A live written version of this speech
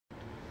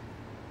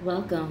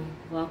Welcome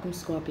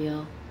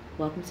Scorpio.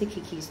 Welcome to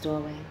Kiki's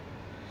Doorway.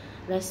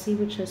 Let's see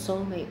what your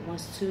soulmate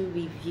wants to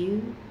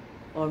review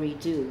or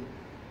redo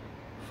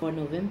for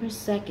November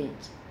 2nd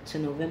to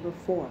November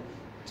 4th,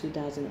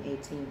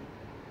 2018.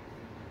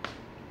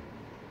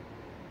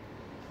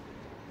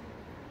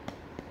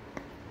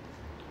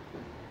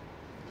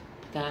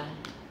 God,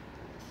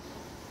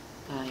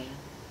 Gaia,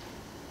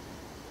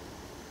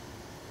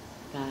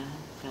 God,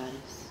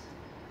 Goddess,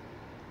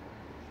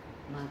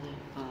 Mother,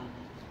 Father.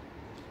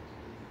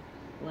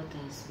 What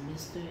does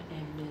Mr.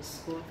 and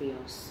Ms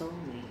Scorpios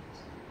Soulmate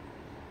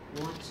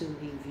want to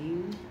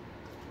review,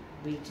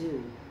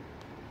 redo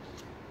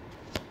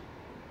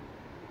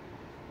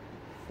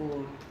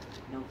for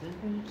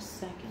November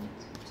 2nd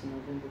to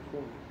November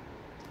 4th?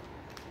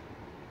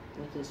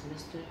 What does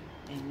Mr.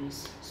 and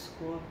Ms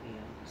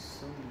Scorpios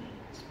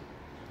Soulmate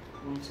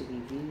want to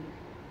review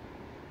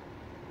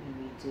and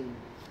redo?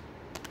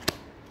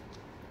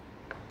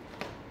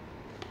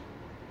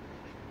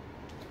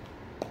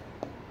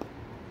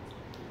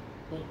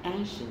 What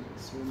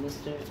actions will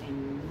Mr. and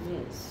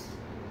Ms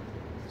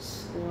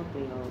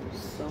Scorpios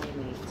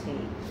Soulmate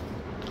take,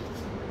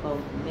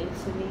 both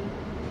mentally,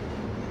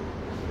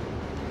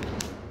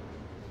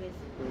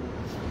 physically,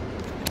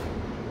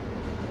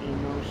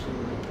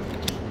 emotionally,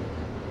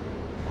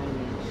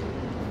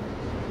 financially?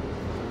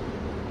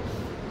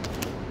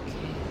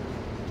 Okay.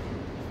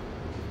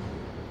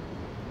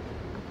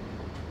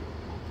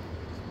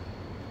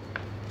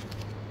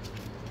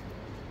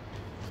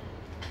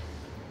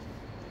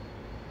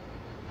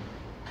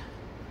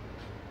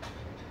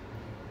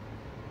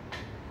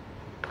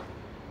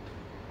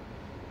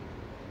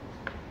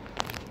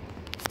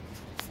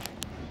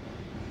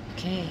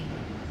 Okay,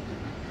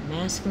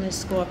 masculine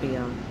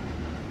Scorpio,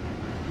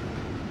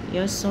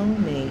 your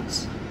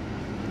soulmate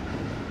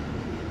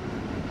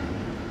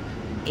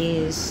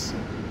is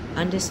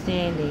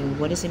understanding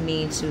what does it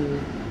mean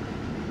to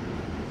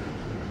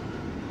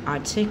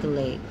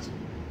articulate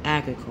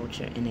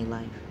agriculture in their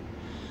life.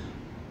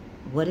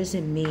 What does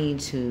it mean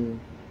to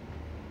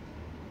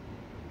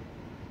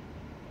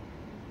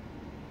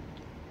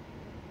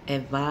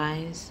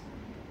advise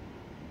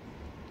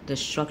the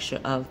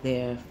structure of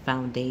their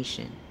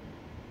foundation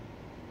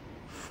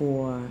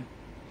for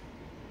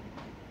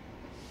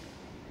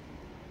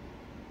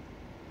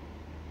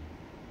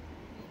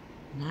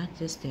not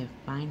just their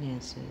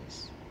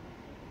finances,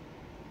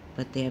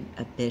 but their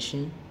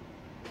ambition.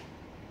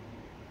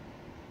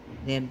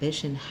 Their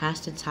ambition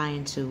has to tie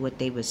into what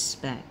they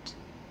respect.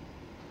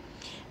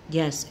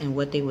 Yes, and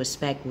what they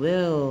respect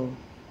will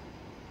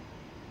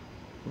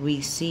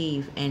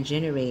receive and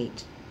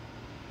generate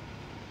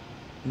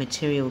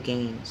material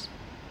gains.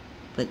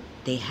 But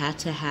they have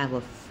to have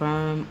a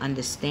firm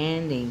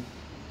understanding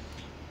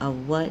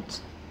of what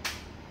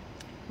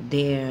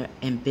their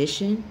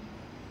ambition,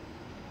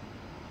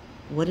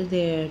 what are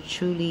they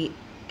truly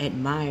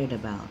admired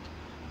about?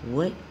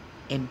 What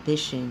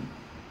ambition,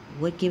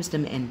 what gives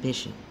them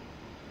ambition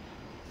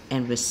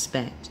and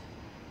respect?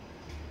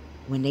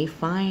 When they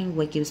find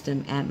what gives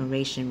them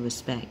admiration,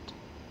 respect,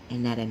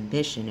 and that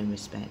ambition and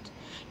respect,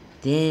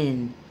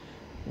 then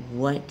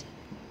what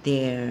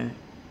their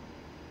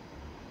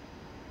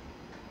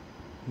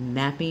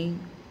mapping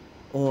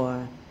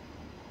or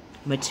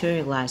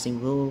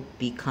materializing will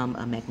become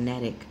a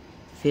magnetic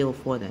field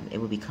for them. It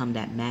will become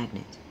that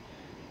magnet.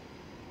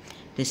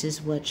 This is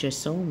what your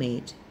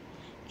soulmate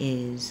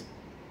is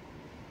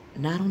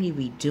not only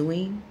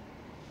redoing,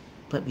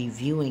 but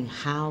reviewing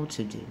how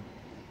to do.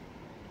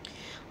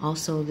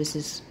 Also,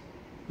 this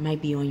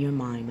might be on your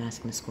mind,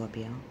 masculine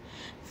Scorpio.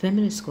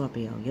 Feminine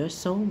Scorpio, your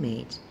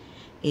soulmate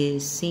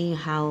is seeing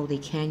how they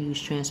can use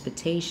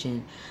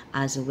transportation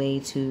as a way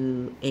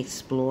to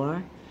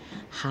explore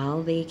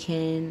how they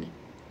can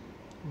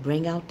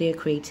bring out their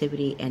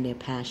creativity and their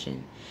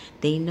passion.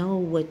 They know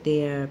what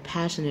they're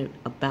passionate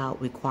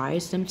about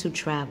requires them to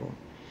travel.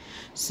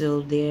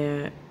 So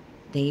they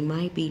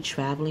might be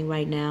traveling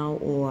right now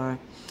or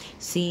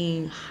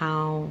seeing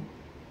how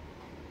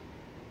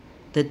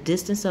the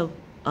distance of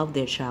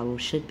their travel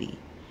should be,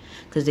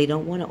 because they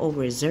don't want to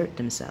overexert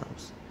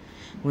themselves.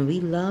 When we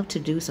love to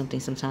do something,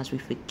 sometimes we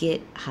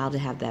forget how to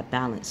have that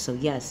balance. So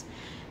yes,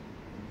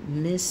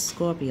 Miss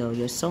Scorpio,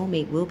 your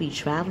soulmate will be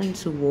traveling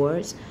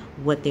towards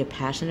what they're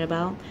passionate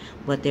about,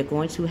 but they're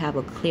going to have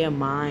a clear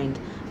mind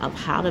of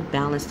how to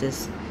balance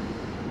this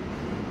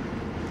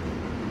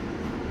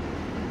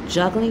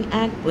juggling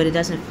act, but it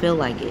doesn't feel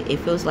like it. It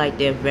feels like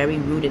they're very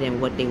rooted in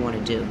what they want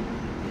to do.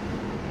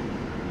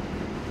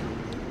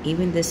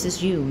 Even this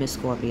is you, Miss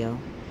Scorpio.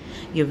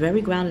 You're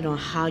very grounded on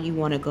how you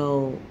want to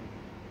go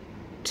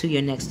to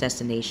your next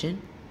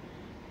destination.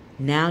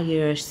 Now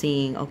you're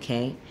seeing,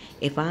 okay,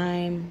 if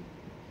I'm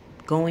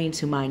going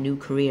to my new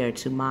career,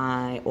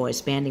 or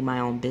expanding my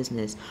own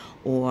business,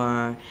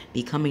 or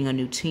becoming a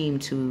new team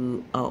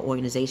to an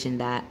organization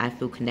that I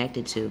feel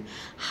connected to,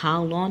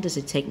 how long does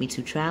it take me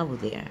to travel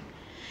there?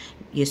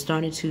 You're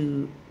starting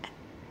to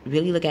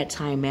really look at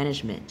time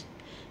management,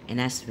 and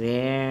that's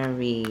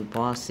very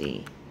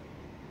bossy.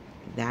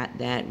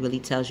 That really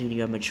tells you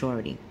your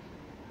maturity.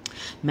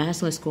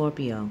 Masculine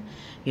Scorpio,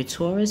 your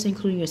Taurus,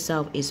 including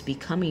yourself, is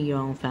becoming your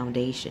own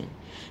foundation.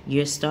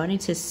 You're starting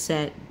to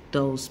set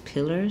those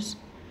pillars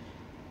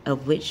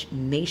of which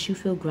makes you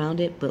feel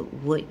grounded, but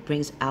what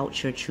brings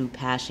out your true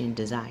passion and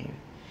desire.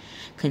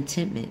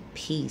 Contentment,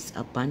 peace,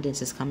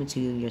 abundance is coming to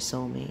you, your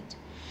soulmate.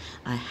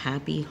 A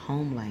happy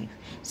home life.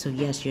 So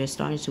yes, you're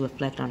starting to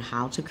reflect on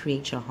how to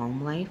create your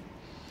home life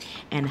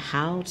and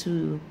how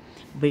to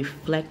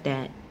reflect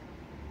that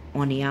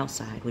on the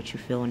outside, what you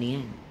feel in the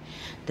end.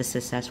 The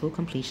successful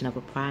completion of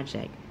a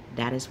project,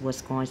 that is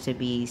what's going to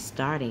be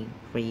starting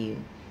for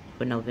you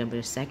for November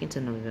 2nd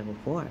to November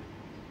 4th.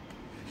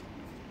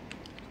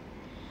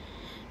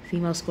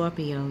 Female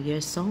Scorpio, your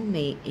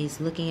soulmate is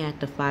looking at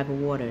the 5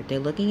 of water. They're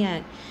looking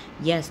at,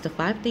 yes, the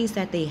 5 things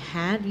that they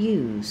had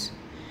used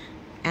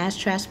as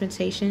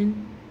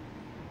transportation,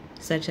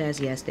 such as,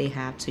 yes, they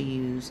have to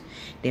use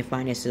their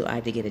finances to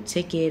either get a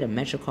ticket, a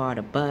metro card,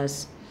 a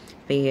bus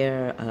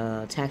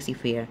fare, taxi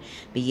fare,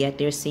 but yet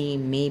they're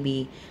seeing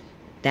maybe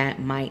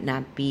that might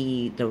not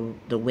be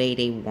the way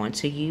they want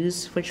to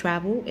use for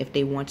travel if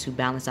they want to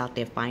balance out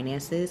their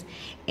finances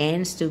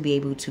and still be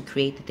able to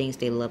create the things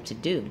they love to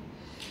do.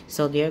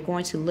 So they're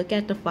going to look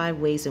at the 5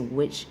 ways in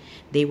which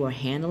they were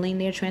handling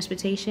their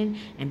transportation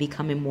and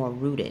becoming more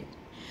rooted.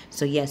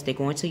 So yes, they're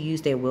going to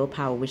use their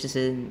willpower, which is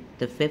in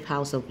the 5th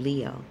house of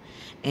Leo.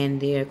 And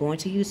they're going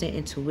to use their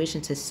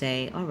intuition to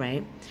say, all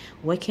right,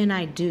 what can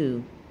I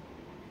do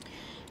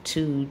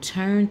to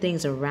turn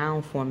things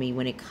around for me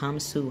when it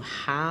comes to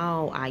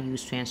how I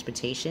use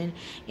transportation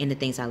and the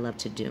things I love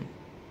to do?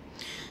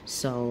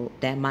 So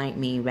that might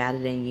mean rather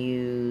than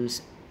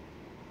use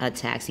a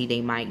taxi,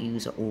 they might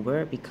use an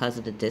Uber because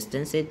of the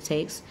distance it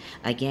takes.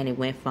 Again, it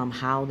went from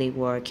how they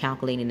were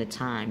calculating the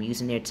time,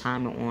 using their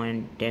timer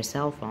on their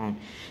cell phone,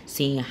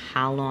 seeing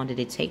how long did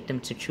it take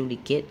them to truly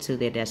get to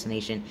their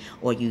destination,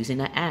 or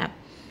using an app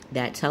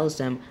that tells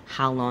them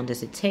how long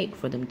does it take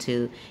for them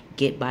to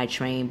get by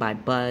train, by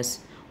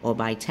bus, or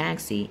by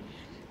taxi,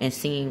 and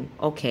seeing,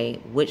 okay,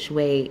 which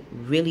way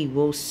really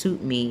will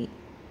suit me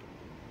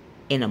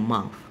in a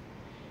month,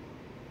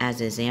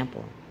 as an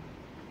example.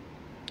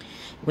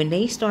 When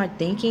they start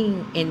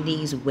thinking in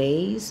these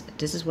ways,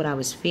 this is what I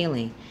was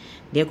feeling.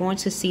 They're going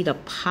to see the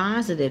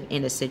positive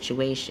in the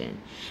situation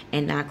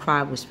and not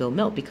cry with spilled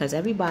milk, because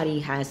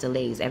everybody has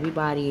delays.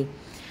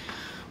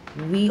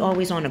 We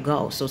always on the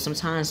go. So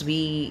sometimes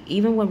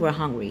even when we're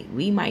hungry,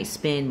 we might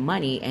spend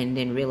money and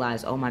then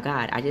realize, oh my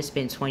God, I just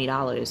spent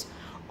 $20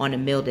 on a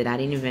meal that I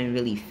didn't even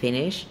really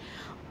finish.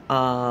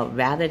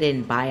 Rather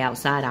than buy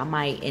outside, I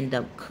might end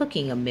up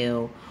cooking a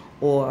meal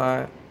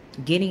or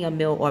getting a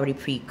meal already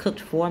pre-cooked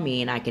for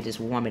me, and I could just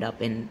warm it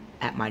up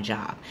at my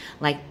job.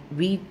 Like,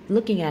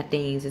 looking at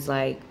things is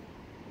like,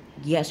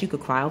 yes, you could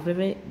cry over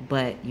it,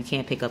 but you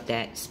can't pick up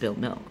that spilled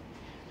milk.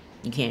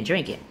 You can't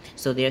drink it.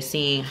 So they're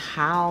seeing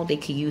how they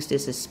could use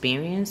this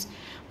experience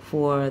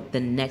for the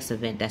next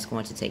event that's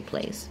going to take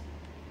place.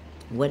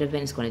 What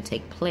event is going to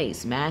take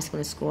place?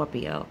 Masculine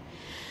Scorpio,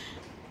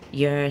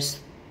 your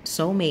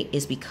soulmate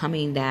is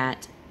becoming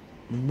that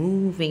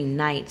moving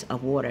knight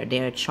of water.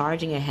 They're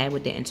charging ahead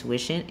with their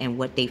intuition and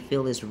what they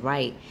feel is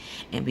right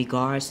in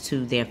regards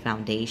to their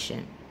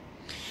foundation.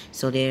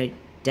 So they're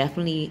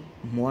definitely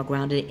more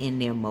grounded in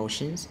their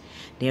emotions.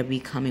 They're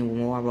becoming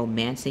more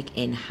romantic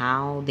in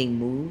how they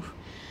move.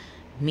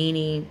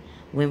 Meaning,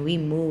 when we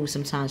move,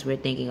 sometimes we're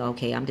thinking,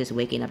 okay, I'm just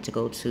waking up to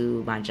go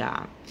to my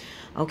job.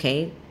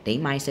 Okay, they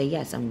might say,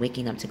 yes, I'm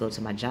waking up to go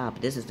to my job,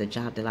 but this is the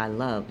job that I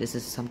love. This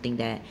is something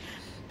that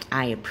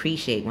I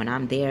appreciate. When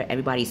I'm there,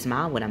 everybody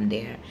smile when I'm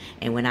there.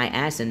 And when I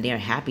ask them, they're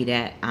happy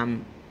that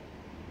I'm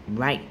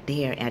right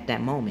there at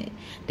that moment.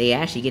 They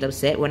actually get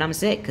upset when I'm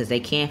sick because they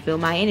can't feel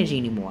my energy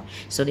anymore.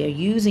 So they're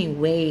using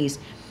ways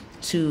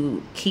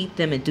to keep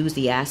them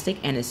enthusiastic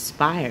and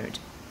inspired.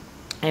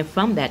 And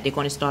from that, they're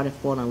going to start to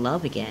fall in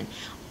love again.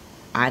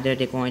 Either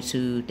they're going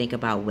to think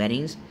about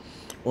weddings,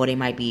 or they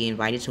might be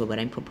invited to a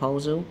wedding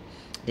proposal.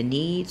 The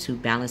need to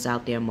balance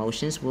out their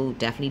emotions will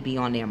definitely be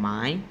on their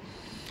mind.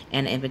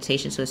 And an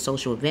invitation to a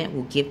social event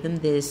will give them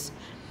this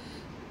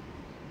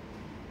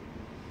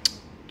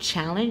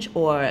challenge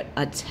or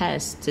a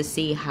test to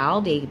see how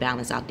they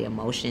balance out their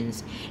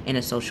emotions in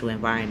a social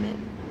environment.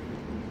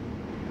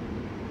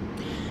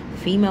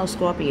 Female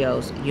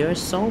Scorpios, your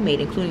soulmate,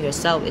 including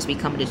yourself, is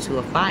becoming the 2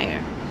 of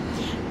fire.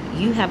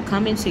 You have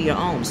come into your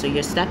own, so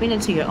you're stepping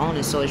into your own,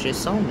 and so is your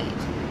soulmate.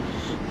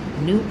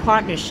 New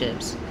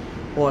partnerships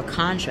or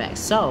contracts.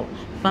 So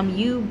from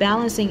you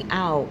balancing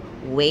out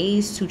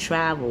ways to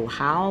travel,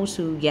 how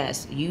to,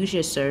 yes, use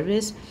your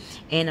service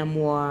in a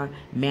more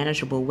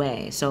manageable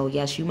way. So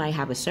yes, you might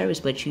have a service,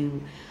 but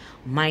you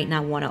might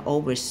not want to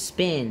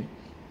overspend.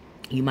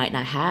 You might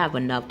not have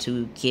enough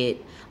to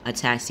get a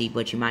taxi,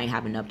 but you might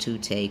have enough to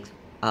take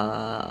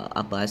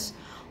a bus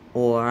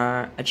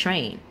or a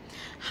train.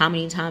 How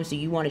many times do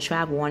you want to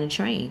travel on a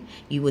train?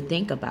 You would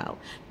think about.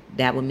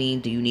 That would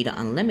mean, do you need an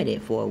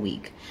unlimited for a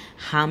week?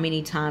 How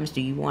many times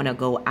do you want to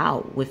go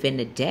out within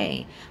the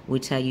day? Will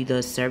tell you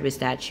the service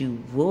that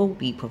you will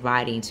be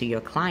providing to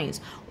your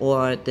clients,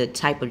 or the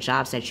type of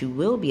jobs that you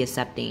will be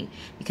accepting,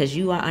 because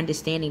you are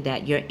understanding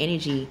that your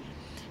energy,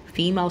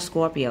 female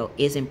Scorpio,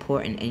 is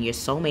important, and your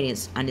soulmate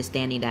is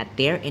understanding that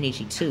their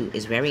energy too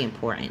is very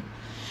important.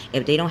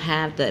 If they don't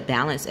have the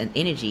balance and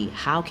energy,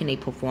 how can they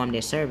perform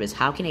their service?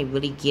 How can they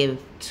really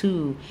give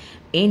to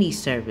any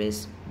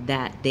service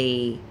that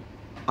they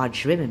are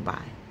driven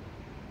by?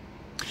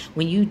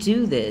 When you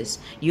do this,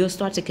 you'll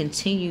start to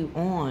continue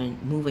on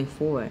moving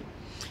forward.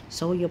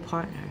 So will your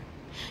partner.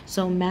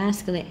 So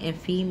masculine and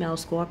female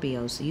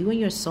Scorpios, you and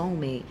your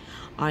soulmate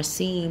are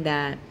seeing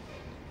that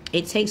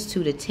it takes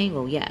two to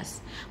tangle,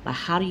 yes. But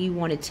how do you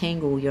want to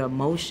tangle your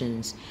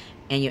emotions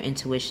and your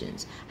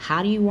intuitions?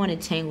 How do you want to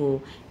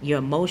tangle your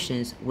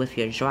emotions with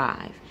your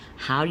drive?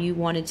 How do you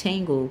want to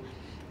tangle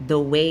the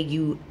way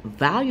you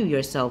value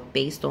yourself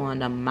based on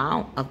the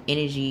amount of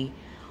energy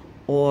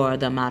or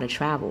the amount of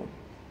travel?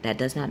 That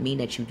does not mean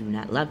that you do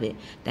not love it.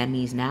 That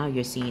means now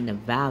you're seeing the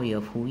value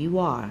of who you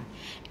are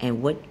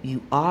and what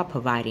you are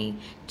providing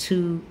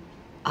to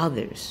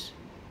others.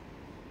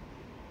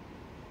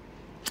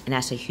 And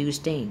that's a huge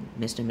thing,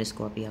 Mr. and Miss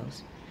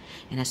Scorpios.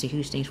 And that's a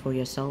huge thing for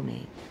your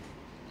soulmate.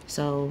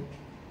 So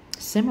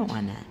simmer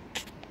on that.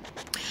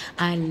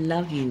 I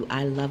love you,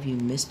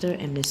 Mr.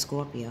 and Miss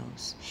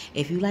Scorpios.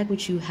 If you like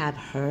what you have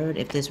heard,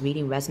 if this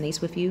reading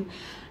resonates with you,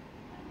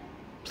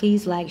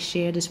 please like,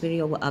 share this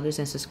video with others,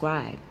 and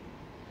subscribe.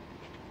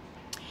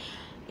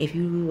 If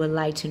you would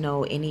like to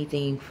know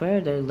anything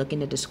further, look in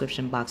the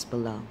description box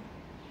below.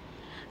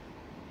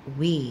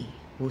 We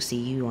will see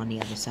you on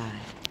the other side.